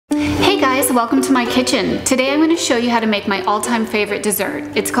Hey guys, welcome to my kitchen. Today I'm going to show you how to make my all-time favorite dessert.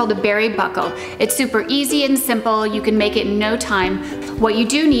 It's called a berry buckle. It's super easy and simple. You can make it in no time. What you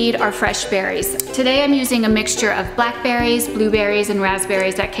do need are fresh berries. Today I'm using a mixture of blackberries, blueberries, and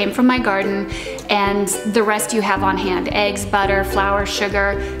raspberries that came from my garden, and the rest you have on hand. Eggs, butter, flour,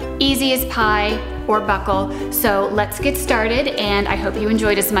 sugar, easy as pie or buckle. So let's get started, and I hope you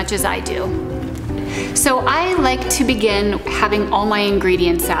enjoyed as much as I do. So I like to begin having all my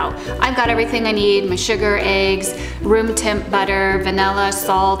ingredients out. I've got everything I need, my sugar, eggs, room temp butter, vanilla,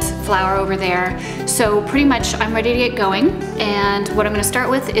 salt, flour over there. So pretty much I'm ready to get going. And what I'm gonna start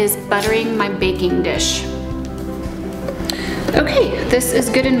with is buttering my baking dish. Okay, this is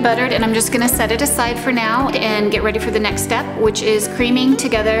good and buttered, and I'm just gonna set it aside for now and get ready for the next step, which is creaming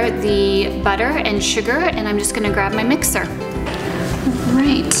together the butter and sugar, and I'm just gonna grab my mixer. All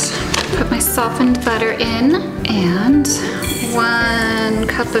right. Put my softened butter in and 1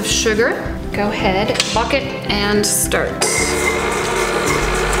 cup of sugar. Go ahead, bucket and start.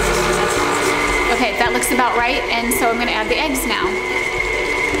 Okay, that looks about right, and so I'm gonna add the eggs now.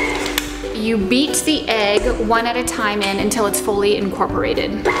 You beat the egg one at a time in until it's fully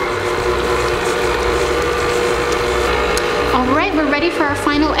incorporated. All right, we're ready for our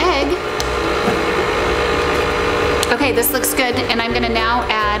final egg. Okay, this looks good, and I'm gonna now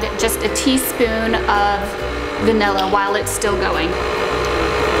add just a teaspoon of vanilla while it's still going.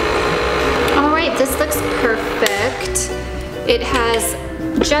 All right, this looks perfect. It has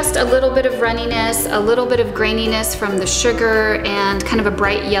just a little bit of runniness, a little bit of graininess from the sugar, and kind of a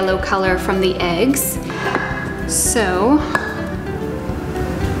bright yellow color from the eggs. So,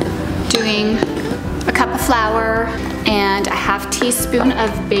 doing a cup of flour and a 1/2 teaspoon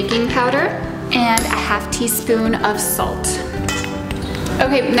of baking powder and a 1/2 teaspoon of salt.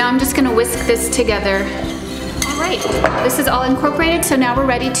 Okay, now I'm just gonna whisk this together. All right, this is all incorporated, so now we're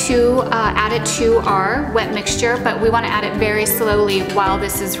ready to add it to our wet mixture, but we wanna add it very slowly while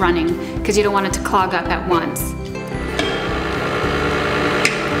this is running, because you don't want it to clog up at once.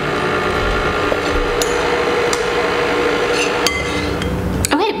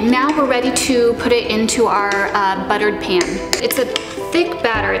 Okay, now we're ready to put it into our buttered pan. It's a thick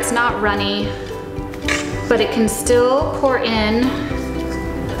batter, it's not runny, but it can still pour in.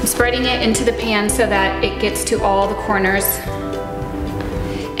 I'm spreading it into the pan so that it gets to all the corners.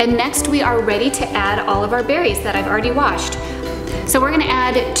 And next we are ready to add all of our berries that I've already washed. So we're gonna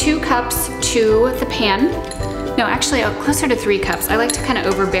add 2 cups to the pan. No, actually closer to 3 cups. I like to kind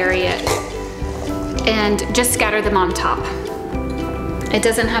of overberry it and just scatter them on top. It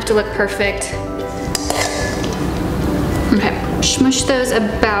doesn't have to look perfect. Okay, smush those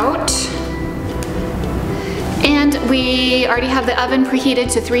about. And we already have the oven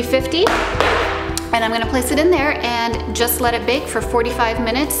preheated to 350. And I'm gonna place it in there and just let it bake for 45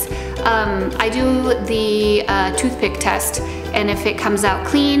 minutes. I do the toothpick test, and if it comes out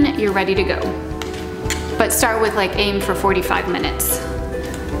clean, you're ready to go. But start with aim for 45 minutes.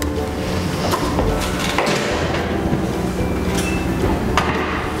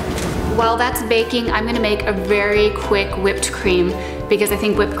 While that's baking, I'm gonna make a very quick whipped cream because I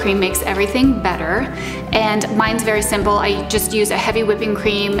think whipped cream makes everything better. And mine's very simple. I just use a heavy whipping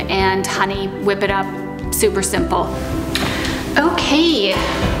cream and honey, whip it up, super simple. Okay,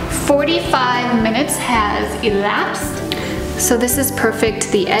 45 minutes has elapsed. So this is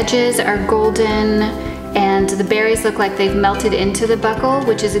perfect. The edges are golden and the berries look like they've melted into the buckle,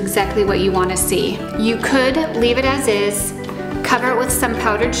 which is exactly what you wanna see. You could leave it as is, cover it with some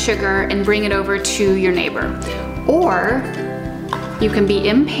powdered sugar, and bring it over to your neighbor. Or you can be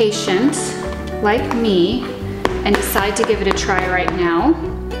impatient, like me, and decide to give it a try right now.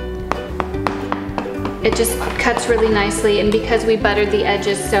 It just cuts really nicely, and because we buttered the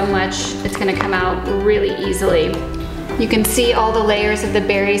edges so much, it's gonna come out really easily. You can see all the layers of the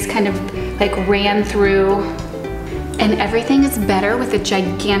berries kind of ran through, and everything is better with a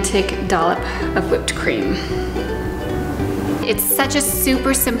gigantic dollop of whipped cream. It's such a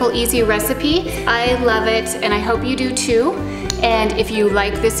super simple, easy recipe. I love it, and I hope you do too. And if you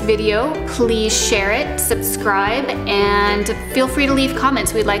like this video, please share it, subscribe, and feel free to leave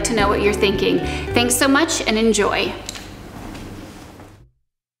comments. We'd like to know what you're thinking. Thanks so much, and enjoy.